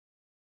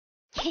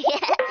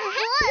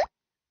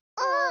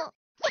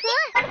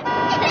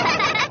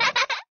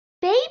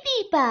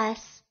Baby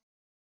bus.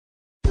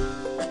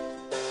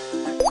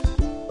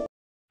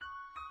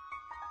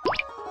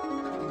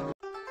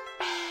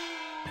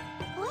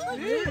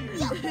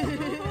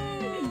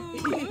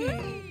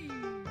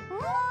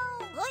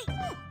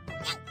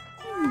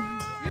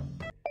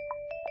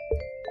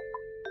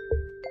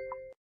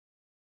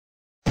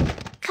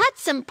 Cut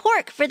some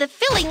pork for the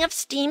filling of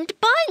steamed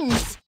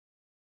buns.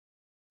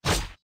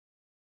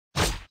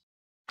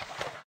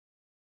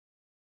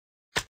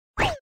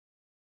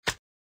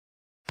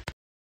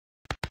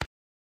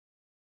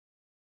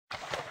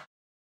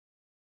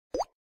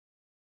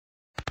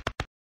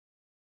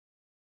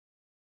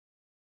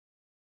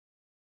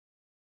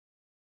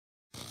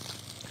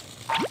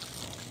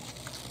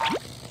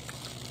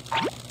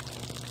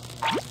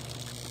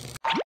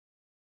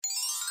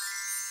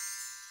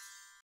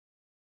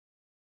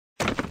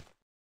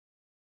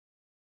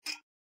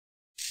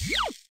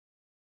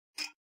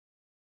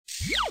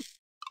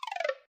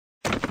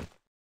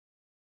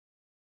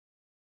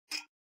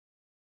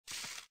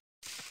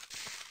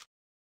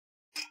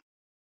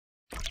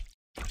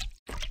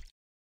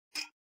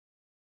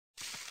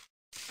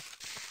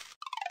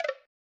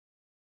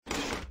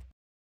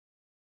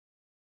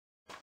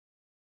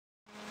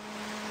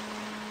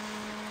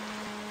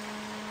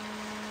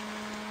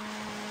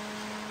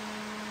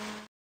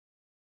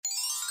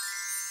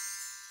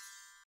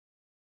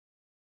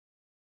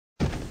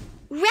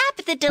 Wrap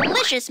the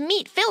delicious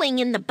meat filling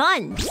in the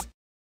buns.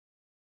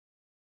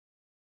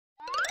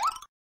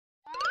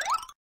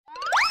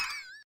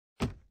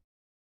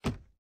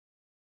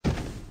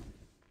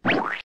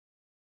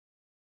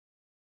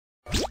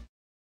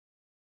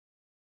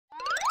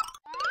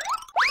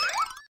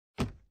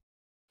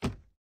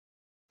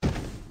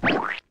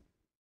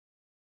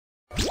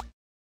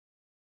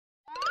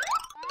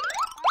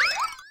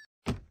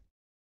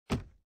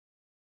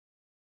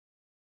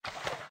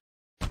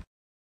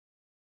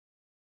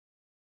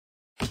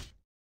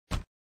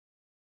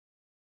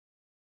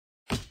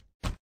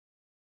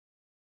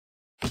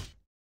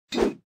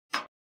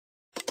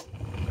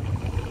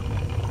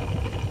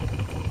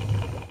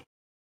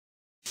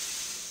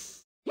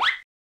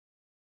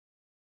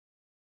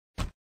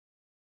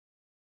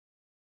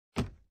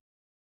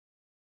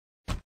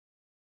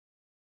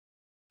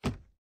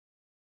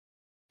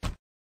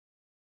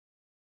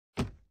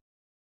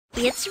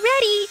 It's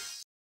ready!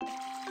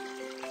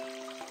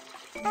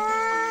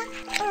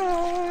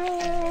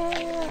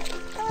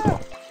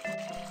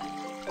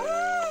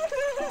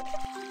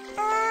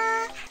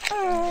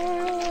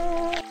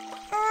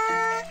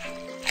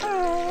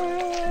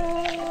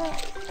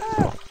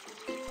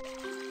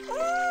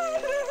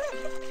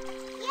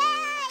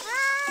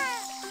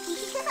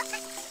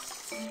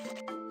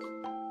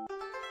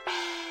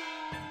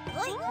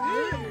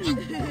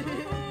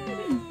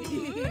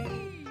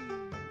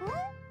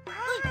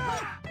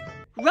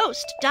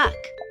 Roast duck.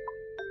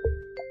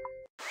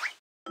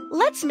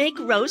 Let's make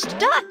roast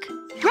duck.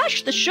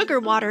 Brush the sugar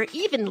water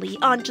evenly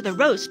onto the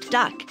roast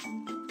duck.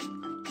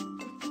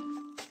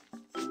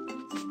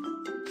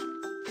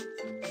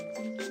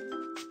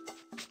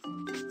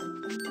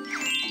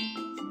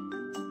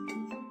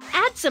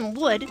 Add some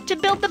wood to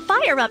build the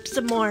fire up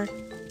some more.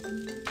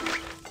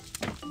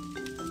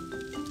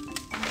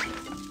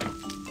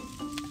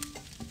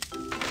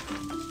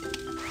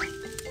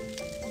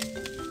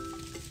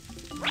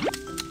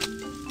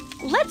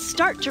 Let's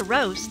start to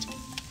roast.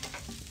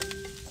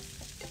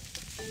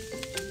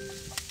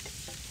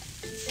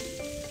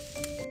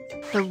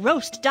 The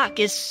roast duck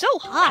is so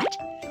hot.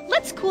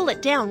 Let's cool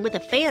it down with a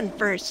fan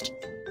first.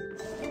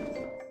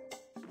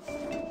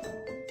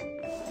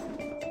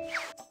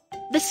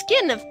 The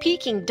skin of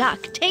Peking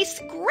duck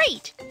tastes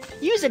great.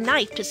 Use a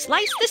knife to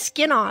slice the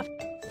skin off.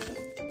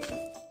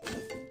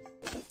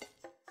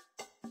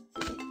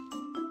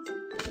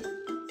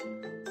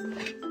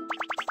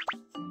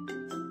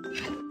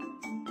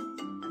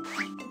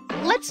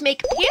 Let's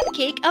make a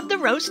pancake of the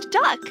roast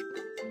duck.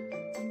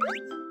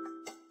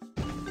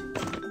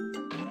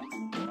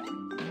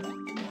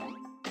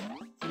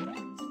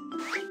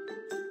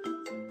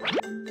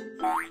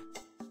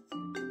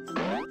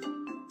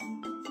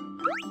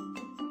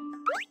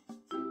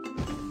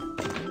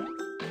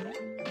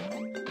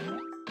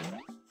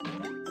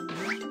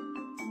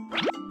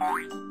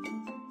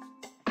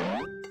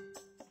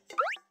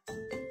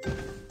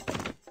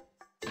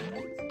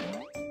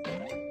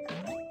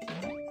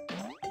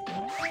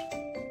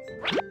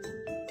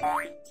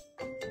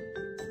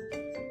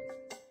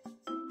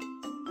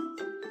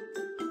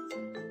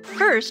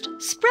 First,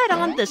 spread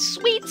on the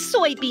sweet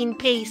soybean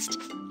paste.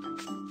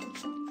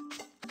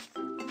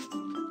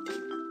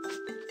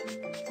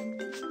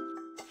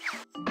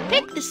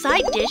 Pick the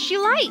side dish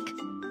you like.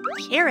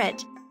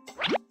 Carrot,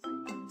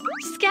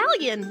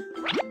 scallion,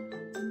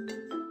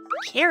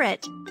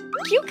 carrot,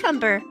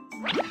 cucumber.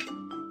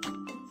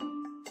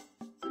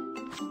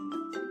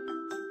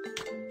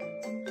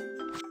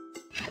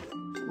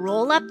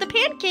 Roll up the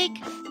pancake.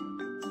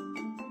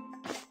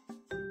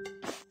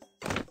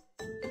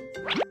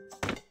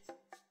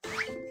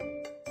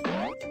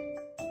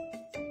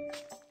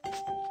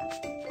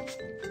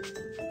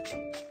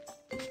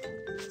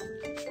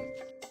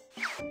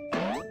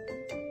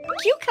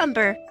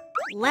 cucumber,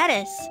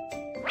 lettuce,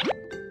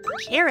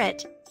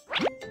 carrot,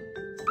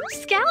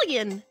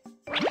 scallion,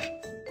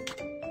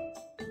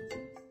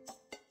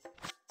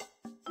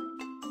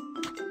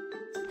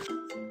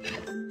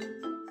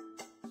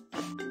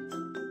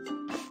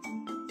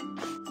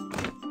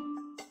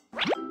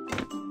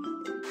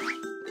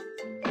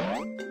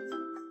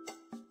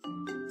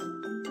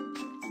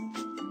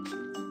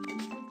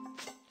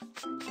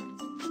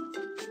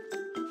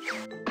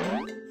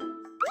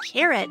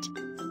 carrot,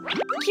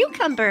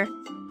 cucumber,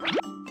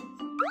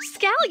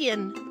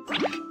 scallion,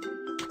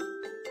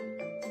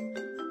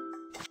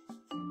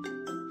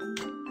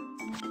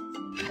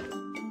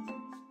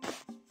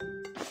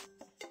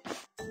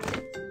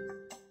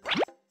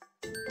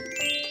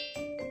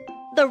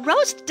 the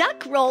roast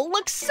duck roll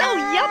looks so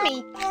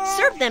yummy.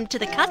 Serve them to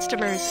the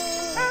customers.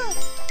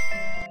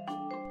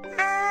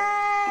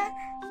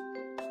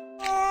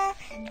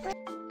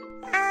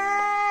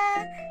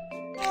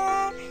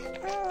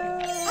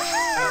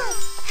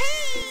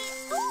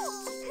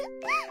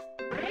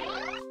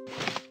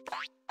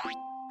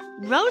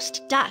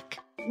 Roast duck.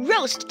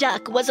 Roast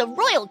duck was a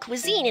royal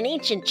cuisine in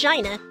ancient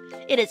China.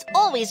 It has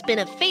always been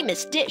a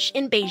famous dish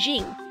in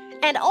Beijing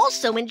and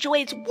also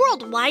enjoys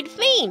worldwide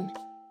fame.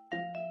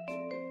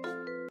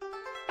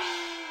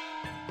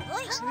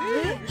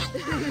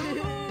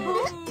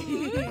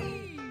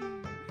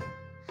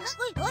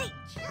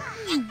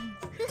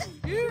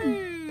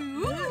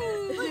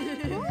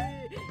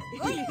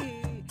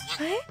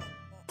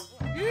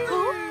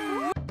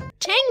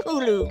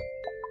 Tanghulu.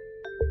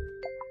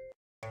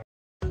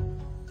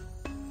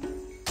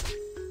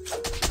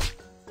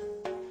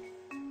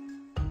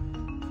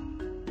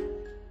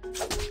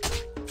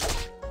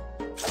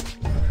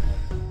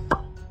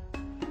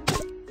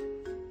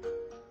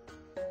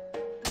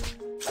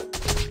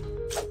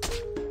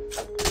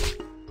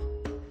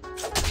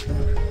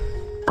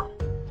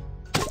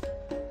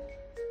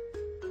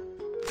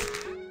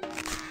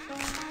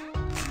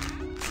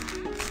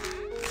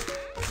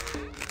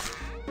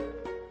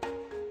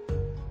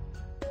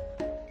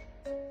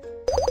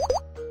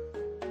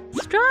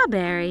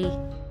 Strawberry,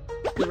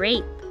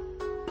 grape,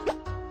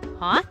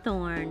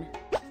 hawthorn,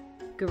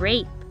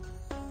 grape,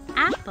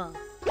 apple.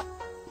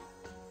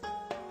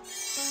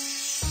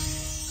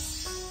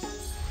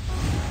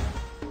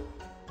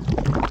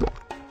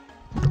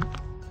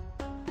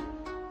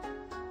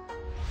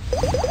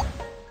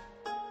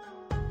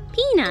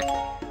 Peanut,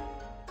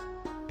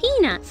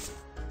 peanut,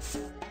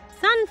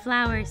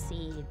 sunflower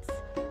seeds,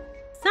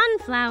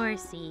 sunflower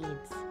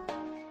seeds.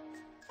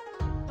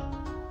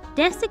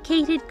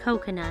 Desiccated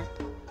coconut,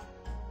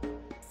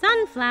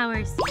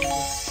 sunflower seeds.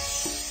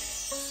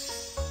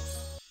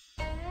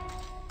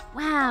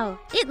 Wow,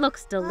 it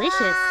looks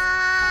delicious.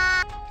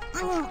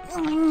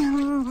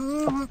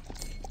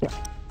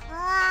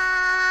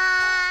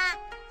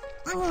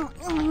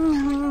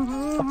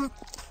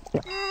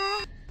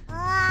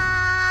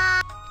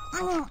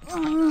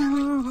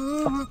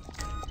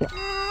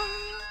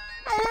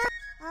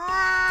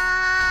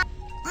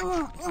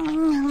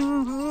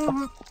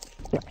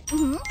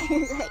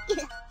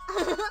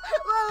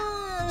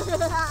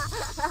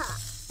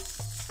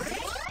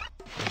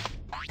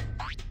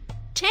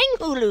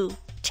 Tanghulu.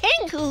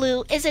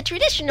 Tanghulu is a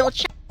traditional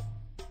Chinese